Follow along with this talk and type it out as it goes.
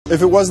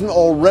If it wasn't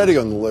already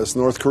on the list,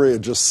 North Korea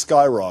just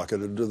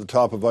skyrocketed to the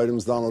top of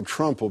items Donald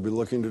Trump will be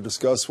looking to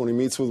discuss when he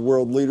meets with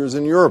world leaders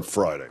in Europe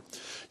Friday.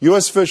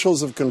 U.S.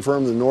 officials have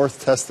confirmed the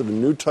North tested a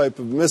new type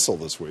of missile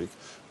this week,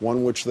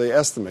 one which they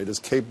estimate is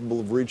capable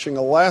of reaching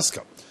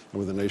Alaska. And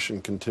with the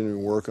nation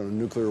continuing work on a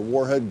nuclear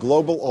warhead,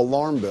 global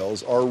alarm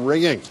bells are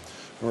ringing.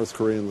 North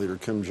Korean leader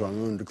Kim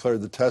Jong-un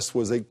declared the test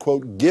was a,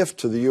 quote, gift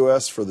to the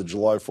U.S. for the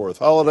July 4th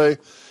holiday.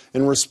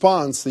 In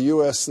response, the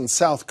U.S. and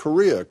South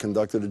Korea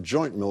conducted a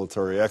joint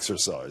military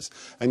exercise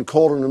and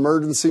called an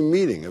emergency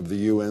meeting of the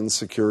UN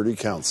Security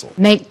Council.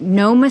 Make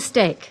no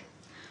mistake,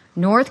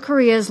 North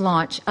Korea's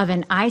launch of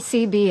an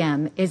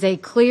ICBM is a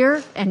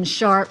clear and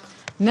sharp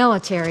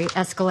military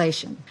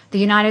escalation. The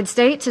United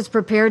States is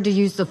prepared to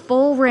use the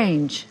full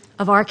range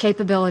of our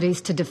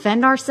capabilities to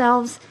defend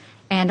ourselves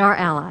and our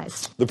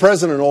allies. The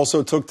president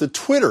also took to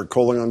Twitter,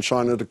 calling on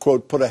China to,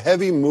 quote, put a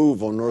heavy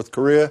move on North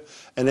Korea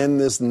and end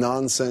this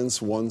nonsense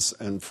once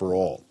and for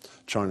all.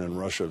 China and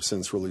Russia have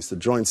since released a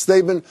joint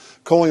statement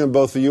calling on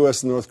both the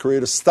U.S. and North Korea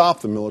to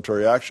stop the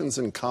military actions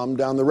and calm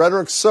down the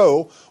rhetoric.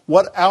 So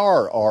what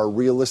are our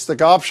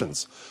realistic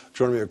options?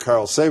 Joining me are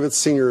Carol Savitz,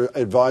 Senior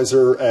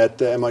Advisor at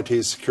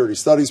MIT's Security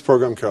Studies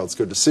Program. Carol, it's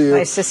good to see you.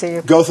 Nice to see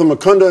you. Gautam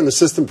Mukunda, an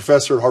Assistant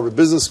Professor at Harvard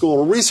Business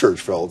School and a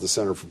Research Fellow at the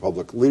Center for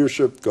Public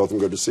Leadership. Gautam,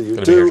 good to see you,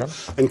 too.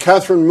 And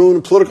Catherine Moon,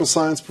 a Political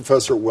Science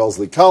Professor at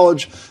Wellesley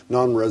College,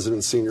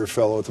 non-resident Senior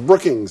Fellow at the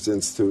Brookings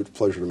Institute.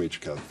 Pleasure to meet you,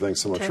 Catherine. Thanks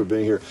so much for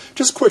being here.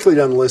 Just quickly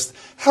down the list,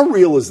 how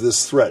real is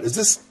this threat? Is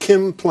this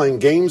Kim playing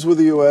games with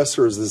the U.S.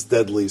 or is this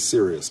deadly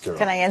serious, Carol?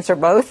 Can I answer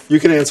both? You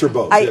can answer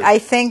both. I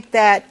think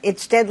that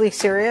it's deadly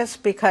serious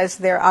because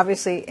they're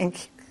obviously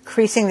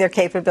increasing their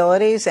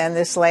capabilities, and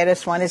this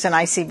latest one is an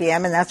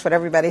ICBM, and that's what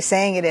everybody's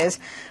saying it is.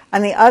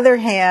 On the other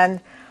hand,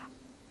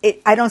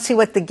 I don't see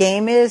what the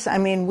game is. I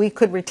mean, we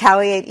could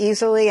retaliate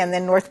easily, and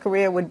then North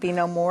Korea would be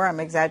no more. I'm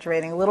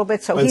exaggerating a little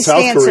bit. So and he South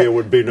stands Korea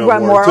would be no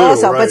more too,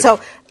 also. Right. But so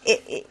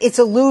it's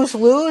a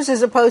lose-lose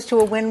as opposed to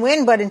a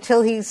win-win. But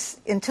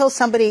until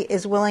somebody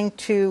is willing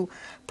to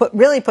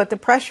really put the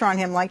pressure on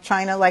him, like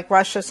China, like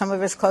Russia, some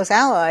of his close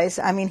allies,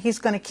 I mean, he's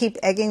going to keep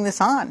egging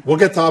this on. We'll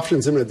get to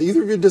options in a minute. Do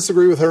either of you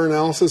disagree with her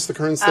analysis, the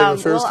current state of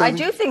affairs? Well, I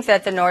do think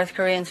that the North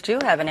Koreans do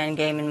have an end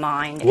game in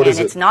mind, and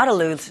it's not a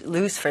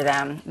lose for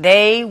them.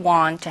 They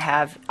want to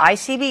have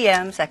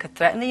ICBMs that could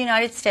threaten the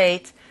United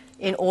States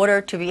in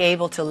order to be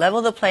able to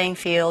level the playing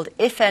field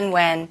if and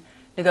when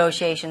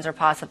negotiations are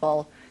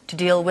possible to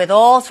deal with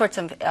all sorts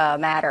of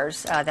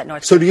matters that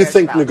North Korea So do you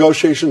think about.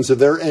 negotiations are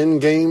their end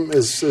game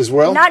as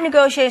well? Not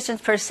negotiations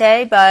per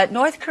se, but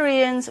North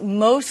Koreans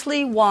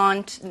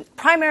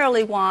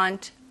primarily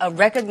want a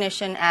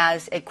recognition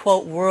as a,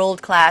 quote,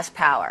 world-class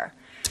power.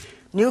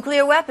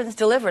 Nuclear weapons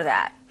deliver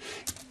that.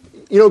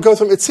 You know,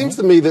 Gautam, it seems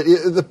to me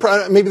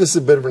that maybe this is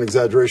a bit of an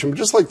exaggeration, but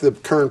just like the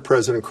current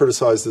president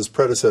criticized his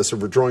predecessor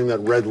for drawing that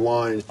red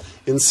line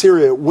in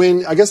Syria,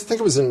 when, I think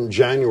it was in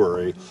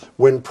January,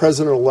 when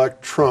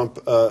President-elect Trump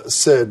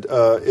said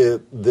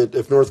that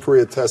if North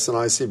Korea tests an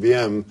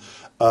ICBM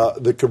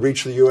that could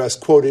reach the U.S.,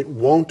 quote, it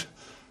won't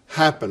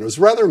happen. It was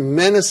a rather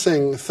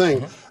menacing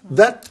thing.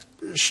 That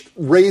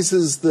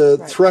raises the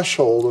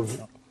threshold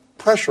of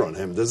pressure on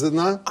him, does it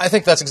not? I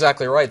think that's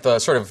exactly right. The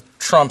sort of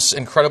Trump's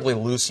incredibly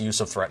loose use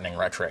of threatening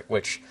rhetoric,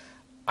 which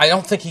I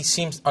don't think he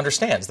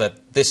understands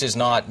that this is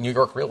not New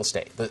York real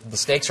estate. The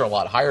stakes are a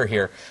lot higher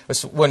here.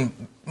 When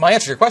my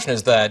answer to your question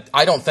is that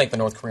I don't think the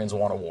North Koreans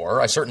want a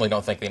war. I certainly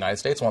don't think the United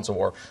States wants a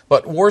war.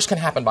 But wars can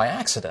happen by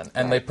accident,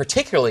 and they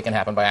particularly can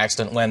happen by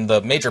accident when the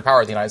major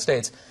power of the United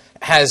States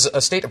has a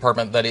State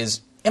Department that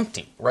is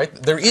empty, right?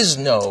 There is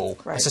no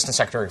Assistant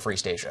Secretary of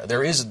East Asia.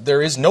 There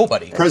is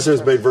nobody. The president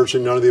has made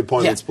virtually none of the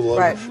appointments below.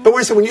 Right. But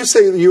wait a second, when you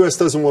say the U.S.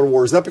 doesn't want a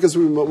war, is that because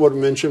what we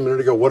mentioned a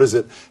minute ago, what is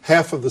it?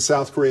 Half of the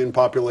South Korean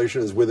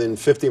population is within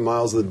 50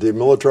 miles of the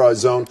demilitarized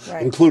zone,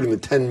 including the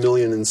 10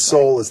 million in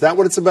Seoul. Is that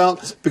what it's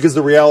about? Because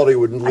the reality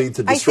would lead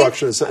to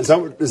destruction.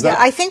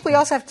 I think we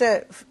also have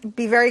to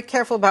be very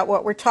careful about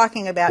what we're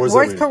talking about.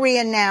 North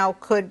Korea now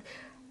could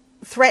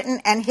threaten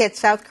and hit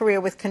South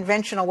Korea with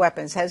conventional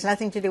weapons. It has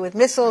nothing to do with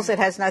missiles. It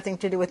has nothing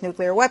to do with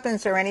nuclear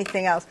weapons or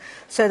anything else.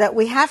 So that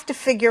we have to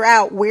figure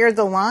out where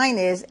the line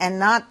is and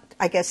not,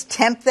 I guess,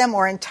 tempt them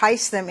or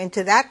entice them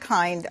into that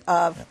kind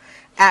of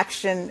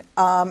action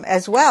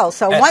as well.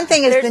 So one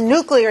thing is the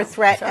nuclear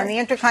threat and the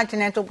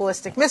intercontinental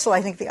ballistic missile.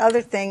 I think the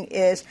other thing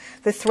is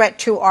the threat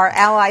to our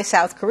ally,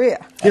 South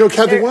Korea. You know,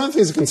 Kathy, one of the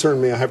things that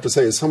concern me, I have to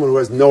say, as someone who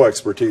has no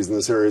expertise in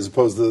this area as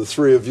opposed to the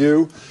three of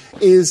you,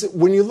 is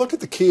when you look at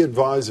the key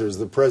advisors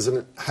the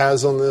president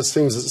has on this,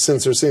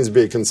 since there seems to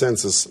be a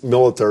consensus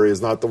military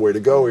is not the way to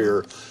go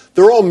here,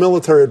 they're all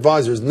military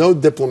advisors, no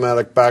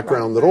diplomatic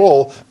background at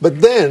all.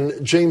 But then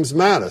James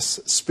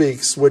Mattis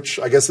speaks, which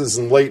I guess is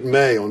in late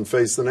May on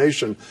Face the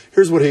Nation.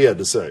 Here's what he had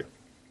to say.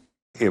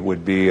 It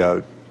would be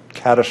a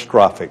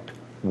catastrophic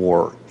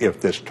war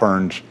if this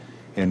turns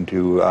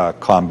into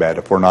combat,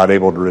 if we're not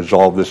able to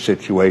resolve this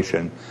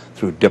situation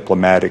through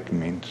diplomatic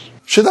means.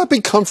 Should that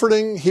be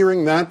comforting,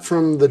 hearing that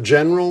from the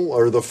general,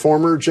 or the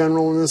former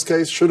general in this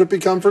case? Should it be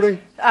comforting?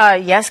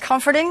 Yes,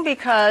 comforting,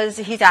 because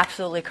he's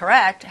absolutely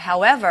correct.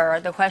 However,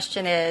 the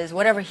question is,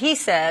 whatever he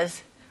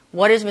says,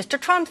 what is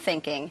Mr. Trump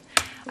thinking?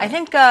 I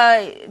think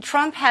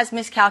Trump has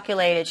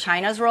miscalculated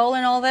China's role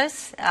in all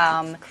this.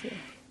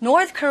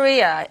 North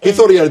Korea... He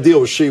thought he had a deal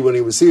with Xi when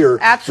he was here.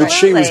 Absolutely. That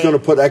Xi was going to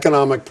put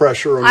economic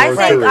pressure on North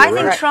Korea, I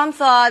think Trump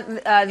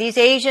thought these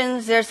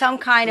Asians, there's some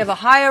kind of a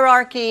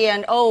hierarchy,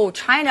 and,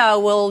 China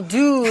will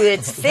do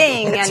its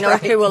thing and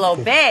North Korea will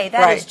obey.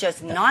 That is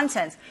just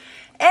nonsense.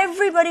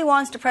 Everybody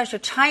wants to pressure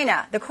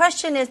China. The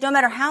question is, no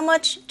matter how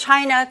much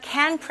China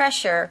can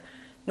pressure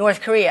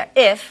North Korea,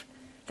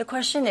 the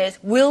question is,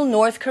 will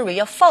North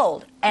Korea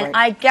fold? And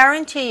I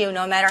guarantee you,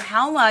 no matter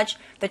how much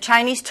the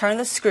Chinese turn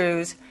the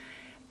screws,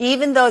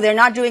 even though they're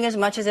not doing as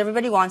much as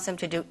everybody wants them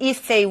to do,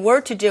 if they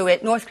were to do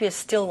it, North Korea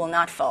still will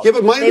not fold. Yeah,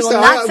 but they will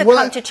not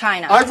succumb to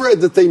China. I've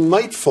read that they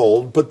might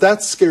fold, but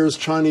that scares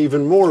China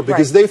even more,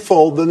 because they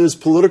fold, then there's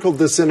political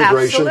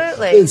disintegration.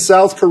 Absolutely. And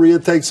South Korea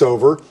takes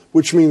over,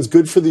 which means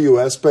good for the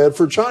U.S., bad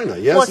for China.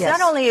 Yes? Well, it's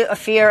not only a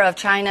fear of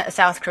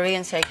South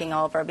Koreans taking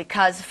over,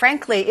 because,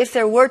 frankly, if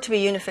there were to be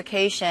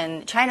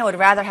unification, China would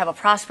rather have a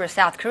prosperous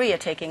South Korea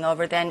taking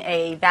over than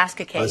a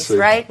basket case,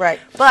 right? Right.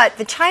 But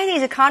the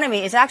Chinese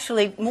economy is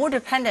actually more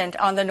dependent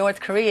on the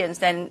North Koreans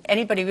than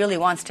anybody really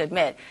wants to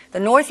admit. The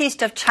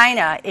northeast of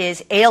China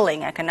is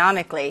ailing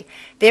economically.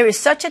 There is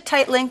such a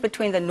tight link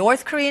between the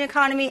North Korean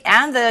economy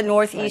and the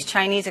northeast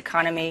Chinese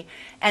economy,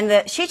 and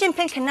Xi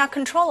Jinping cannot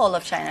control all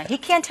of China. He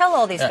can't tell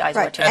all these guys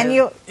what to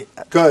do.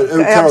 Go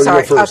ahead, Carol, I'm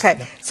sorry. you go first.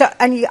 Okay. So,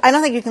 I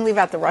don't think you can leave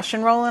out the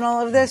Russian role in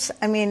all of this.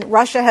 I mean,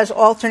 Russia has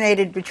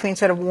alternated between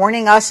sort of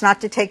warning us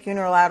not to take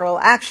unilateral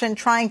action,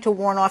 trying to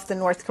warn off the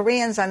North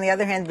Koreans. On the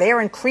other hand, they're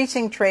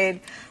increasing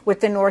trade with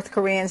the North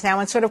Koreans now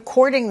and sort of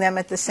courting them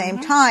at the same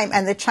time.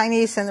 And the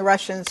Chinese and the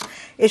Russians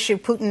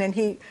Putin and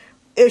he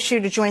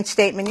issued a joint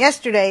statement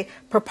yesterday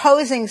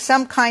proposing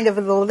some kind of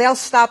they'll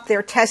stop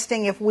their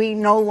testing if we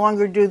no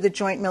longer do the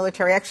joint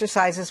military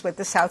exercises with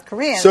the South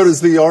Koreans. So does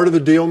the art of the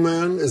deal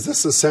man, is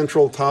this a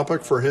central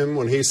topic for him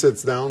when he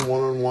sits down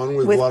one-on-one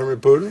with Vladimir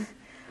Putin?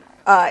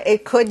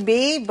 It could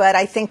be, but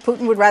I think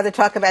Putin would rather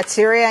talk about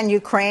Syria and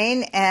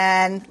Ukraine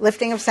and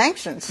lifting of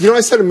sanctions. You know,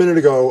 I said a minute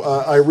ago,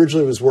 I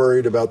originally was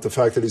worried about the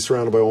fact that he's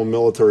surrounded by all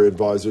military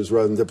advisors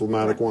rather than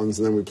diplomatic ones,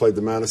 and then we played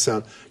the Manna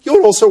sound. You know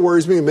what also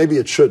worries me, and maybe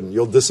it shouldn't,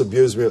 you'll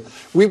disabuse me.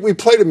 We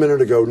played a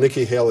minute ago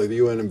Nikki Haley, the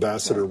UN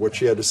ambassador, what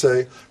she had to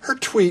say. Her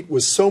tweet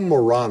was so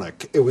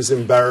moronic, it was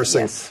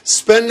embarrassing. Yes.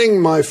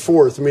 Spending my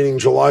 4th, meaning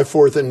July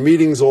 4th, in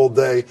meetings all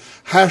day,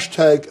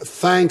 hashtag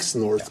thanks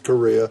North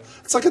Korea.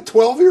 It's like a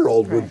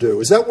 12-year-old would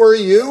do. Does that worry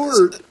you?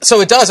 Or?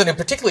 So it does, and it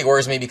particularly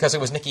worries me because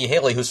it was Nikki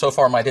Haley who so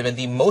far might have been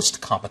the most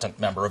competent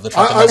member of the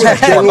Trump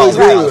administration. I would generally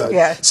agree with that.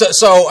 Yeah.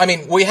 So, I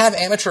mean, we have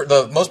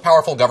the most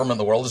powerful government in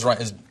the world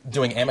is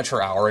doing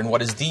amateur hour in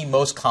what is the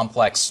most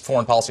complex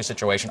foreign policy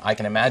situation I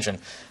can imagine.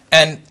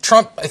 And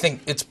Trump, I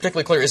think it's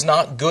particularly clear, is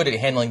not good at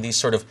handling these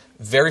sort of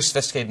very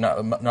sophisticated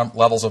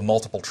levels of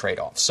multiple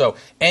trade-offs. So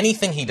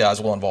anything he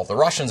does will involve the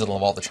Russians, it'll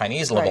involve the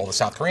Chinese, it'll involve the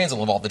South Koreans,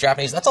 it'll involve the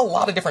Japanese. That's a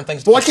lot of different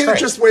things to why can't it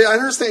just, wait, I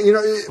understand, you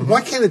know,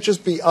 why can't it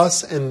just be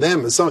us and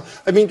them?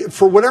 I mean,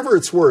 for whatever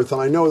it's worth,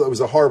 and I know that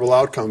was a horrible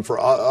outcome for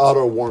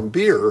Otto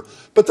Warmbier,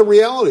 but the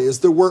reality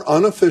is there were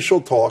unofficial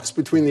talks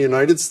between the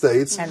United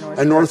States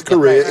and North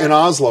Korea in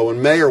Oslo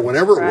in May or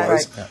whenever it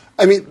was. Right.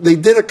 I mean, they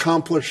did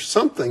accomplish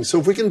something. So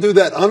if we can do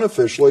that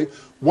unofficially,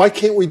 why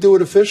can't we do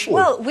it officially?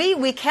 Well,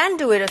 we can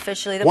do it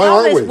officially. The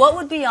problem is, what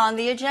would be on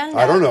the agenda?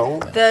 I don't know.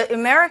 The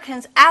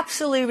Americans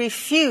absolutely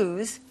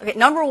refuse. Okay,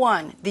 number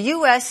one, the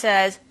U.S.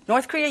 says,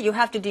 North Korea, you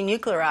have to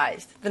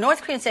denuclearize. The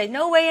North Koreans say,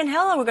 no way in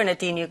hell are we going to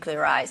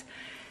denuclearize.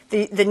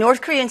 The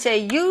North Koreans say,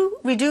 you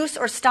reduce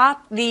or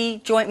stop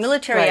the joint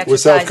military exercises.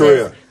 With South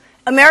Korea.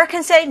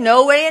 Americans say,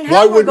 no way in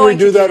hell we're going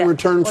to do that in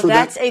return for that?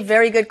 That's a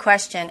very good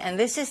question. And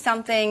this is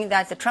something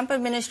that the Trump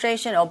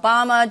administration,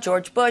 Obama,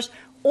 George Bush,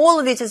 all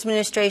of these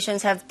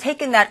administrations have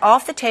taken that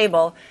off the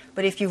table.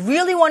 But if you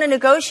really want to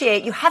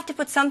negotiate, you have to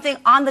put something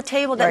on the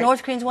table that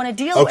North Koreans want to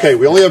deal with. Okay,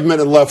 we only have a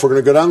minute left. We're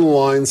going to go down the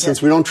line.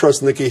 Since we don't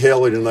trust Nikki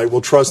Haley tonight,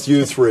 we'll trust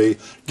you three.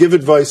 Give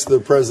advice to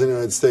the President of the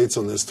United States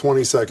on this,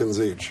 20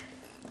 seconds each.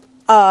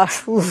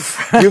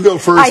 You go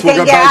first. I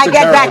think, I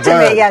get back to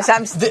me. Yes,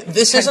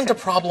 this isn't a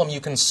problem you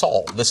can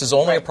solve. This is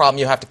only a problem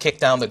you have to kick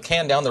down the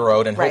can down the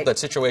road and hope that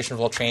situations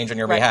will change on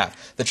your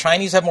behalf. The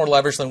Chinese have more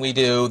leverage than we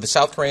do. The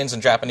South Koreans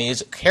and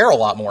Japanese care a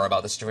lot more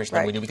about the situation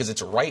than we do because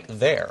it's right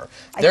there.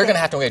 They're going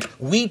to have to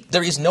engage.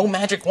 There is no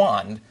magic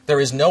wand. There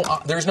is no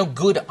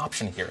good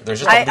option here. There's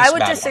just I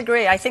would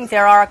disagree. I think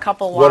there are a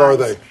couple wands. What are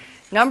they?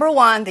 Number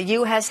one, the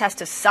U.S. has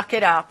to suck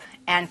it up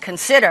and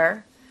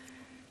consider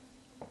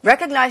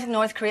recognizing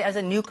North Korea as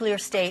a nuclear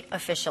state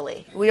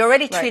officially. We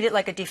already treat it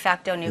like a de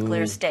facto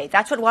nuclear state.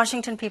 That's what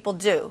Washington people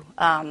do.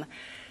 And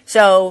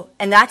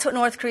that's what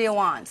North Korea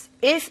wants.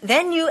 If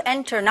then you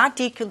enter not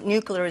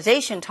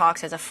denuclearization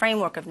talks as a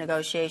framework of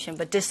negotiation,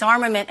 but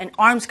disarmament and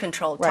arms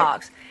control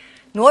talks,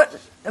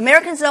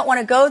 Americans don't want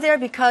to go there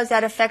because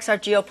that affects our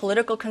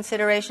geopolitical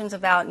considerations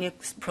about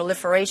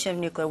proliferation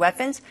of nuclear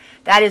weapons.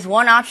 That is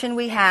one option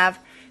we have.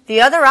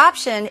 The other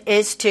option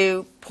is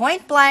to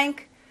point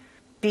blank,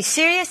 be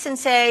serious and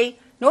say,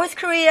 North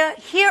Korea,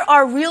 here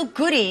are real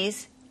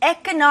goodies,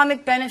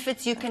 economic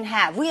benefits you can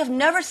have. We have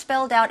never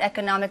spelled out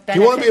economic benefits.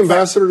 Do you want to be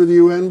ambassador to the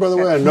UN, by the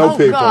way? I know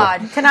people.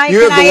 God.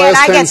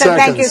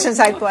 Thank you, since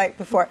I played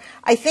before.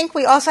 I think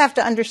we also have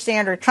to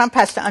understand, or Trump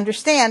has to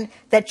understand,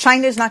 that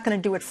China is not going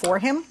to do it for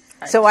him.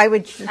 So I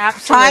would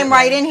chime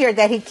right in here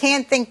that he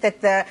can't think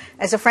that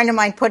as a friend of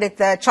mine put it,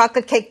 the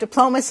chocolate cake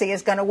diplomacy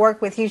is going to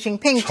work with Xi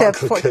Jinping to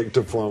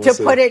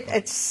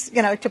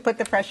put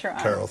the pressure on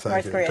Carol, thank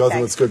North you. Korea.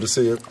 Jonathan, it's good to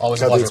see you.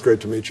 Always a Kathy, pleasure. it's great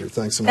to meet you.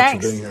 Thanks so much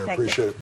for being here. I appreciate it.